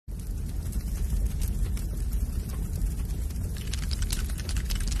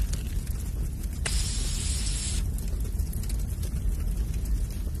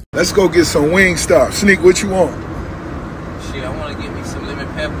Let's go get some Wingstop. Sneak, what you want? Shit, I want to get me some lemon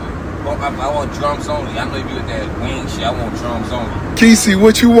pepper. I want drums only. I know you with that wing shit. I want drums only. Kesey,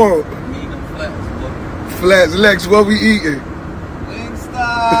 what you want? Medium flats. What? Flats, Lex, what we eating? Wingstop.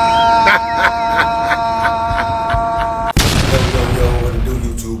 Yo, what to do,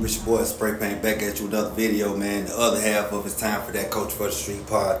 YouTube? It's your boy Spray Paint back at you with another video, man. The other half of it's time for that Coach for the Street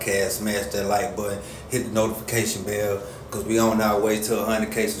podcast. Smash that like button, hit the notification bell, because we on our way to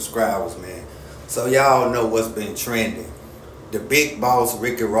 100K subscribers, man. So y'all know what's been trending. The big boss,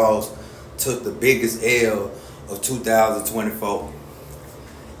 Ricky Ross, took the biggest L of 2024.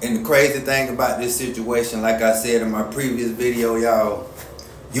 And the crazy thing about this situation, like I said in my previous video, y'all,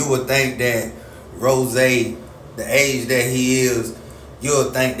 you would think that Rose, the age that he is,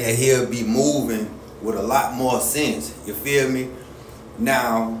 you'll think that he'll be moving with a lot more sense. You feel me?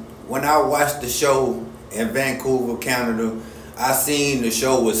 Now, when I watched the show in Vancouver, Canada, I seen the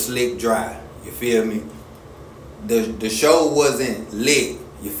show was slick dry. You feel me? The show wasn't lit.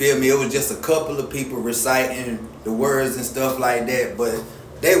 You feel me? It was just a couple of people reciting the words and stuff like that, but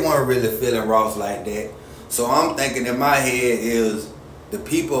they weren't really feeling Ross like that. So I'm thinking in my head is the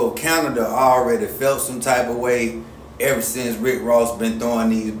people of Canada already felt some type of way ever since Rick Ross been throwing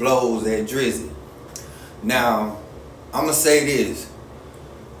these blows at Drizzy. Now, I'm going to say this.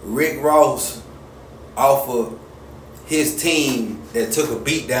 Rick Ross offered his team that took a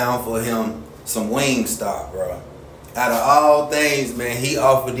beat down for him some Wingstop, bro. Out of all things, man, he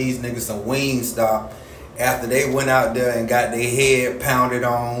offered these niggas some Wingstop after they went out there and got their head pounded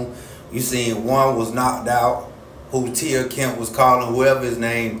on. You seen one was knocked out, who Tia Kemp was calling whoever his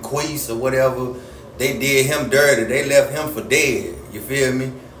name, Queese or whatever. They did him dirty. They left him for dead. You feel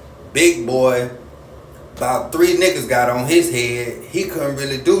me? Big boy, about 3 niggas got on his head. He couldn't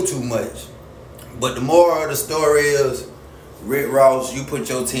really do too much. But the moral of the story is, Rick Ross, you put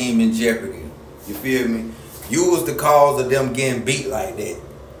your team in jeopardy. You feel me? You was the cause of them getting beat like that.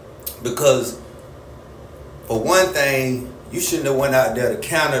 Because, for one thing, you shouldn't have went out there to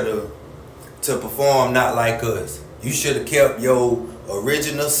Canada to perform Not Like Us. You should have kept your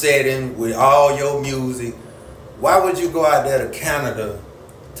original setting with all your music. Why would you go out there to Canada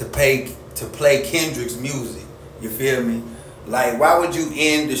to play Kendrick's music? You feel me? Like, why would you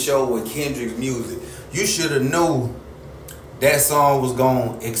end the show with Kendrick's music? You should have knew that song was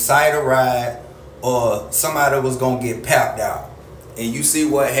going to excite a ride or somebody was going to get papped out. And you see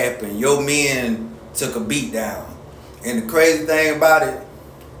what happened. Your men took a beat down. And the crazy thing about it,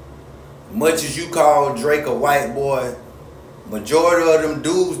 much as you call Drake a white boy, majority of them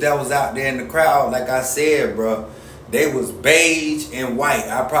dudes that was out there in the crowd, like I said, bro, they was beige and white.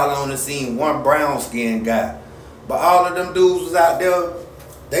 I probably only seen one brown skinned guy. But all of them dudes was out there,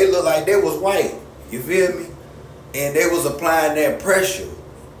 they looked like they was white. You feel me? And they was applying that pressure.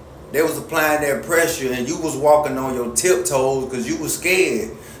 They was applying that pressure, and you was walking on your tiptoes because you was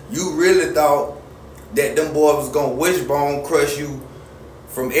scared. You really thought that them boys was gonna wishbone crush you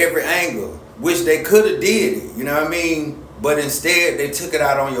from every angle, which they could have did it, you know what I mean? But instead, they took it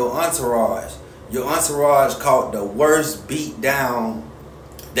out on your entourage. Your entourage caught the worst beat down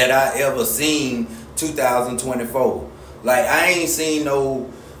that I ever seen 2024. Like, I ain't seen no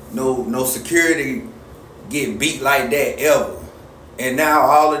security get beat like that ever. And now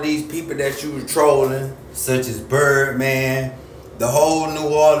all of these people that you were trolling, such as Birdman, the whole New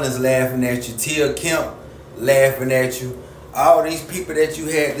Orleans laughing at you, Tia Kemp laughing at you, all these people that you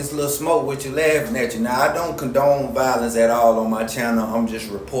had this little smoke with you laughing at you. Now, I don't condone violence at all on my channel. I'm just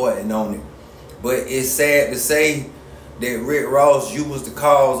reporting on it. But it's sad to say that Rick Ross, you was the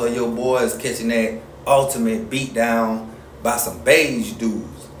cause of your boys catching that ultimate beatdown by some beige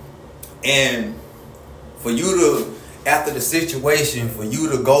dudes. And for you to, after the situation, for you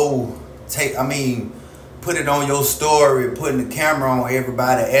to go put it on your story, putting the camera on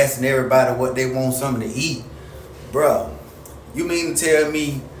everybody, asking everybody what they want something to eat. Bruh, you mean to tell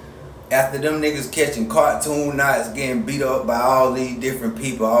me after them niggas catching cartoon knots, getting beat up by all these different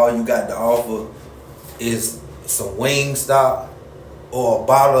people, all you got to offer is some Wingstop or a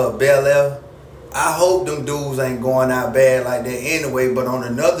bottle of Bel Air? I hope them dudes ain't going out bad like that anyway. But on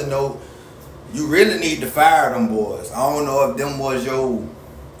another note, you really need to fire them boys. I don't know if them was your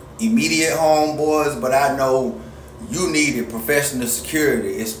immediate homeboys, but I know you needed professional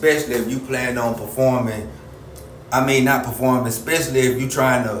security, especially if you plan on performing. I mean, not performing, especially if you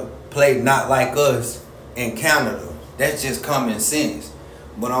trying to play Not Like Us in Canada. That's just common sense.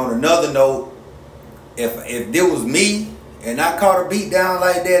 But on another note, if there was me and I caught a beat down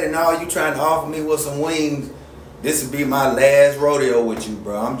like that and all you trying to offer me was some wings, this would be my last rodeo with you,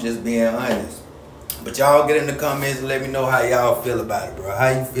 bro. I'm just being honest. But y'all get in the comments and let me know how y'all feel about it, bro. How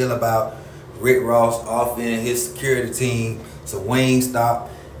you feel about Rick Ross offering his security team some Wingstop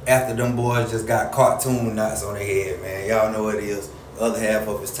after them boys just got cartoon knots on their head, man. Y'all know what it is. The other half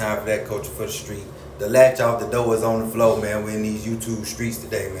of it's time for that Coaching for the Street. The latch off the door is on the floor, man. We're in these YouTube streets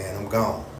today, man. I'm gone.